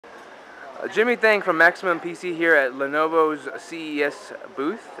Jimmy Thang from Maximum PC here at Lenovo's CES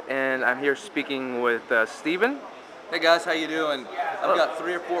booth, and I'm here speaking with Steven. Hey guys, how you doing? I've got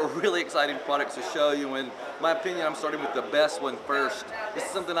 3 or 4 really exciting products to show you. In my opinion, I'm starting with the best one first. This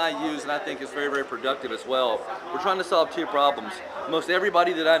is something I use and I think is very, very productive as well. We're trying to solve 2 problems. Most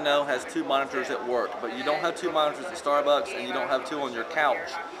everybody that I know has 2 monitors at work, but you don't have 2 monitors at Starbucks and you don't have 2 on your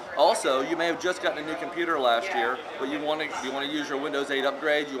couch. Also, you may have just gotten a new computer last year, but you want to use your Windows 8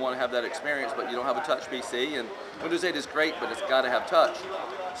 upgrade, you want to have that experience, but you don't have a touch PC, and Windows 8 is great, but it's got to have touch.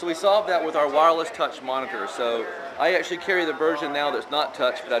 So we solved that with our wireless touch monitor. So I actually carry the version now that's not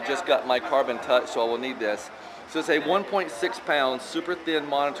touch, but I just got my Carbon Touch, so I will need this. So it's a 1.6 pound, super thin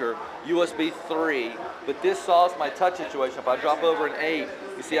monitor, USB 3, but this solves my touch situation. If I drop over an 8,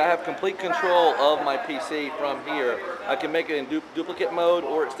 you see I have complete control of my PC from here. I can make it in duplicate mode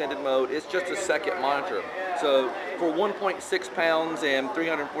or extended mode. It's just a second monitor. So for 1.6 pounds and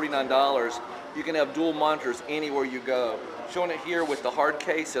 $349, you can have dual monitors anywhere you go. Showing it here with the hard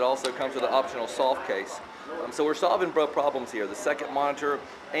case, it also comes with an optional soft case. So we're solving both problems here, the second monitor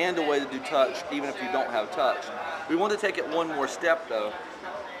and a way to do touch even if you don't have touch. We want to take it one more step though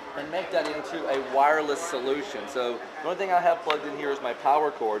and make that into a wireless solution. So the only thing I have plugged in here is my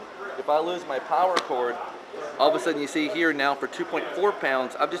power cord. If I lose my power cord, all of a sudden you see here now for 2.4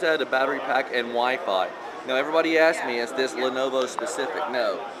 pounds, I've just added a battery pack and Wi-Fi. Now everybody asks me, is this Lenovo specific?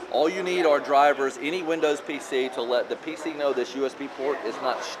 No. All you need are drivers, any Windows PC, to let the PC know this USB port is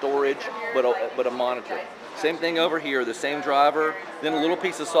not storage, but a monitor. Same thing over here, the same driver, then a little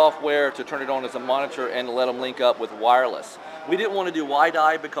piece of software to turn it on as a monitor and to let them link up with wireless. We didn't want to do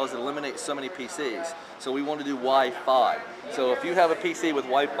Wi-Fi because it eliminates so many PCs, so we want to do Wi-Fi. So if you have a PC with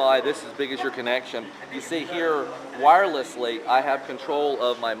Wi-Fi, this is as big as your connection. You see here, wirelessly, I have control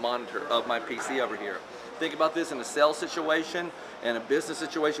of my monitor, of my PC over here. Think about this in a sales situation and a business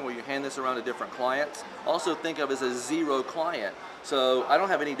situation where you hand this around to different clients. Also think of it as a zero client. So I don't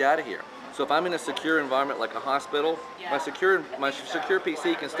have any data here. So if I'm in a secure environment like a hospital, my secure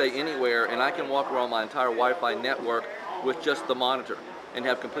PC can stay anywhere and I can walk around my entire Wi-Fi network with just the monitor and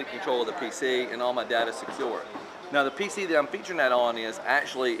have complete control of the PC and all my data secure. Now the PC that I'm featuring that on is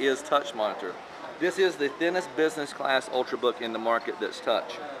touch monitor. This is the thinnest business class Ultrabook in the market that's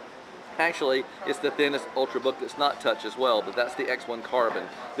touch. Actually, it's the thinnest Ultrabook that's not touch as well, but that's the X1 Carbon.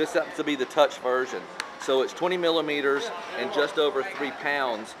 This happens to be the touch version. So it's 20 millimeters and just over 3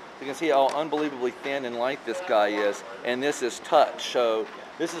 pounds. You can see how unbelievably thin and light this guy is, and this is touch. So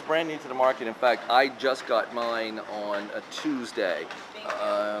this is brand new to the market. In fact, I just got mine on a Tuesday.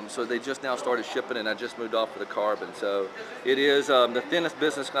 So they just now started shipping and I just moved off for the Carbon. So it is the thinnest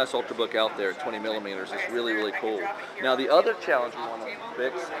business class Ultrabook out there at 20 millimeters. It's really, really cool. Now the other challenge we want to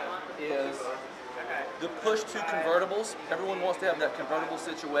fix is the push to convertibles. Everyone wants to have that convertible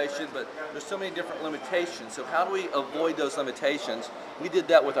situation, but there's so many different limitations. So how do we avoid those limitations? We did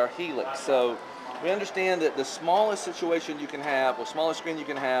that with our Helix. So we understand that the smallest situation you can have, or smallest screen you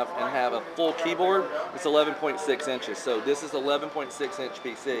can have, and have a full keyboard, it's 11.6 inches. So this is 11.6 inch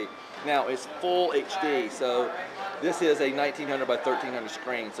PC. Now it's full HD, so this is a 1900 by 1300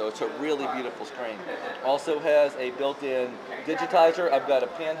 screen, so it's a really beautiful screen. Also has a built-in digitizer. I've got a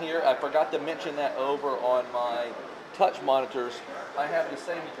pen here. I forgot to mention that over on my touch monitors. I have the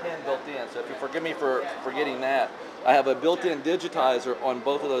same pen built in, so if you forgive me for forgetting that, I have a built-in digitizer on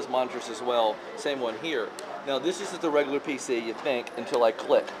both of those monitors as well. Same one here. Now this is the regular PC, you think, until I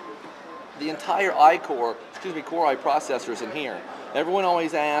click. The entire Core i processor is in here. Everyone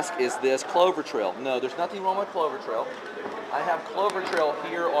always asks, is this Clover Trail? No, there's nothing wrong with Clover Trail. I have Clover Trail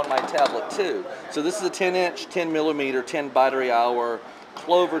here on my tablet too. So this is a 10-inch, 10 millimeter, 10 battery hour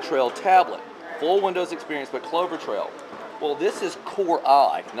Clover Trail tablet. Full Windows experience, but Clover Trail. Well, this is Core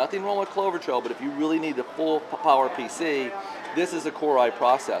i. Nothing wrong with Clover Trail, but if you really need a full power PC, this is a Core i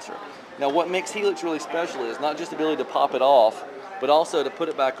processor. Now what makes Helix really special is not just the ability to pop it off, but also to put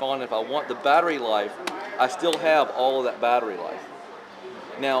it back on. If I want the battery life, I still have all of that battery life.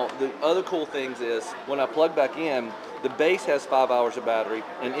 Now, the other cool things is, when I plug back in, the base has 5 hours of battery,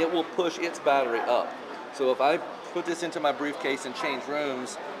 and it will push its battery up. So if I put this into my briefcase and change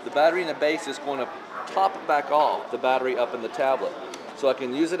rooms, the battery in the base is going to top it back off the battery up in the tablet. So I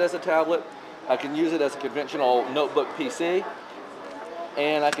can use it as a tablet, I can use it as a conventional notebook PC,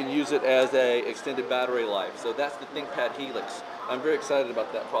 and I can use it as a extended battery life. So that's the ThinkPad Helix. I'm very excited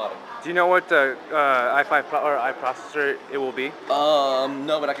about that product. Do you know what i5 or iProcessor it will be?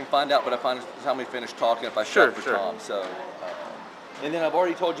 No, but I can find out. But I find time we finish talking if I shut for Tom. So, and then I've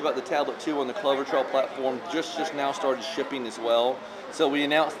already told you about the tablet 2 on the Clover Trail platform. Just now started shipping as well. So we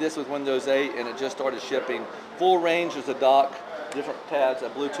announced this with Windows 8, and it just started shipping. Full range as a dock. different tabs, a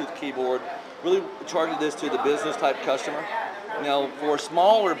Bluetooth keyboard. Really targeted this to the business type customer. Now, for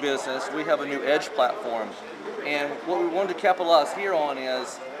smaller business, we have a new Edge platform. And what we wanted to capitalize here on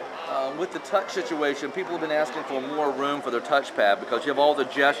is, with the touch situation, people have been asking for more room for their touchpad because you have all the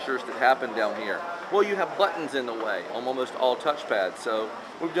gestures that happen down here. Well, you have buttons in the way on almost all touchpads. So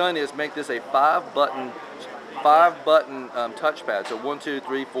what we've done is make this a five button touchpad. So 1, 2,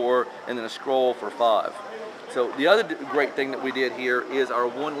 3, 4, and then a scroll for 5. So the other great thing that we did here is our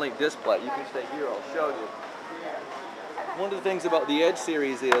one-link display. You can stay here, I'll show you. One of the things about the Edge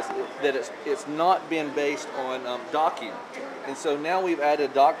series is that it's not been based on docking. And so now we've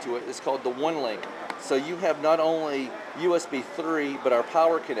added a dock to it. It's called the One Link. So you have not only USB 3, but our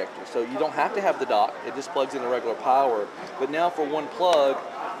power connector. So you don't have to have the dock. It just plugs into regular power. But now for one plug,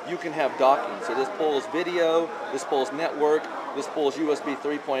 you can have docking. So this pulls video, this pulls network, this pulls USB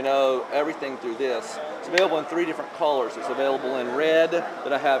 3.0, everything through this. It's available in 3 different colors. It's available in red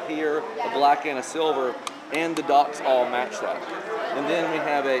that I have here, a black and a silver, and the docks all match that. And then we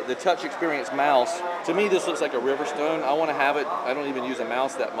have the Touch Experience mouse. To me, this looks like a Riverstone. I want to have it. I don't even use a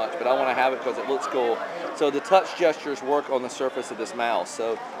mouse that much, but I want to have it because it looks cool. So the touch gestures work on the surface of this mouse.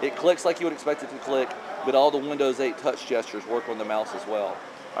 So it clicks like you would expect it to click, but all the Windows 8 touch gestures work on the mouse as well.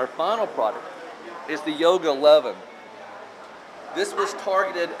 Our final product is the Yoga 11. This was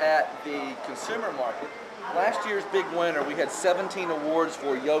targeted at the consumer market. Last year's big winner, we had 17 awards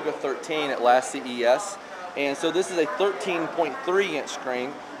for Yoga 13 at last CES. And so this is a 13.3-inch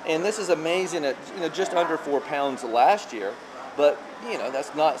screen, and this is amazing at just under 4 pounds last year, but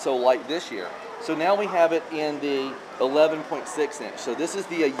that's not so light this year. So now we have it in the 11.6-inch. So this is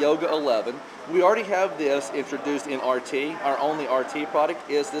the Yoga 11. We already have this introduced in RT. Our only RT product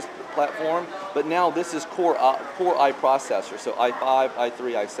is this platform, but now this is Core i processor, so i5, i3,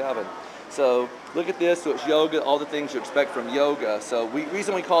 i7. So look at this, so it's Yoga, all the things you expect from Yoga. So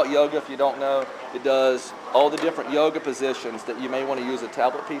reason we call it Yoga, if you don't know, it does all the different yoga positions that you may want to use a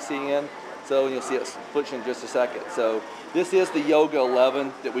tablet PC in. So you'll see it switch in just a second. So this is the Yoga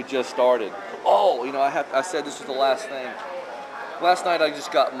 11 that we just started. Oh, I said this was the last thing. Last night I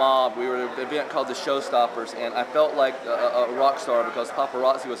just got mobbed. We were at an event called the Showstoppers, and I felt like a rock star because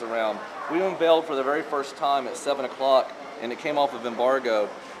paparazzi was around. We unveiled for the very first time at 7 o'clock, and it came off of embargo,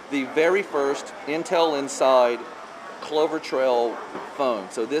 the very first Intel Inside Clover Trail phone.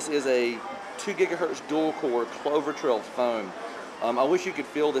 So this is a 2 gigahertz dual core Clover Trail phone. I wish you could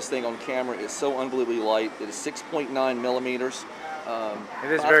feel this thing on camera. It's so unbelievably light. It is 6.9 millimeters.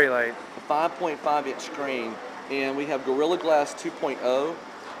 It is very light. A 5.5-inch screen, and we have Gorilla Glass 2.0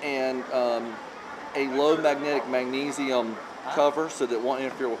 and a low magnetic magnesium cover so that it won't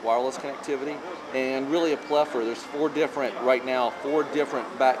interfere with wireless connectivity, and really a plethora. There's 4 different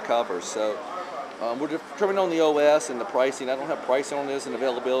back covers. So we're determining on the OS and the pricing. I don't have pricing on this and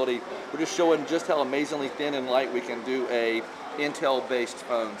availability. We're just showing just how amazingly thin and light we can do a Intel-based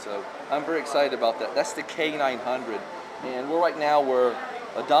phone. So I'm very excited about that. That's the K900, and we're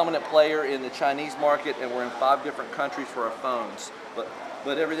a dominant player in the Chinese market, and we're in 5 different countries for our phones.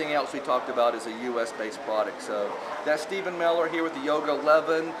 But everything else we talked about is a US-based product. So that's Stephen Miller here with the Yoga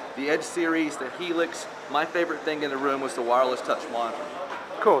 11, the Edge series, the Helix. My favorite thing in the room was the wireless touch monitor.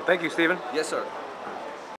 Cool. Thank you, Stephen. Yes, sir.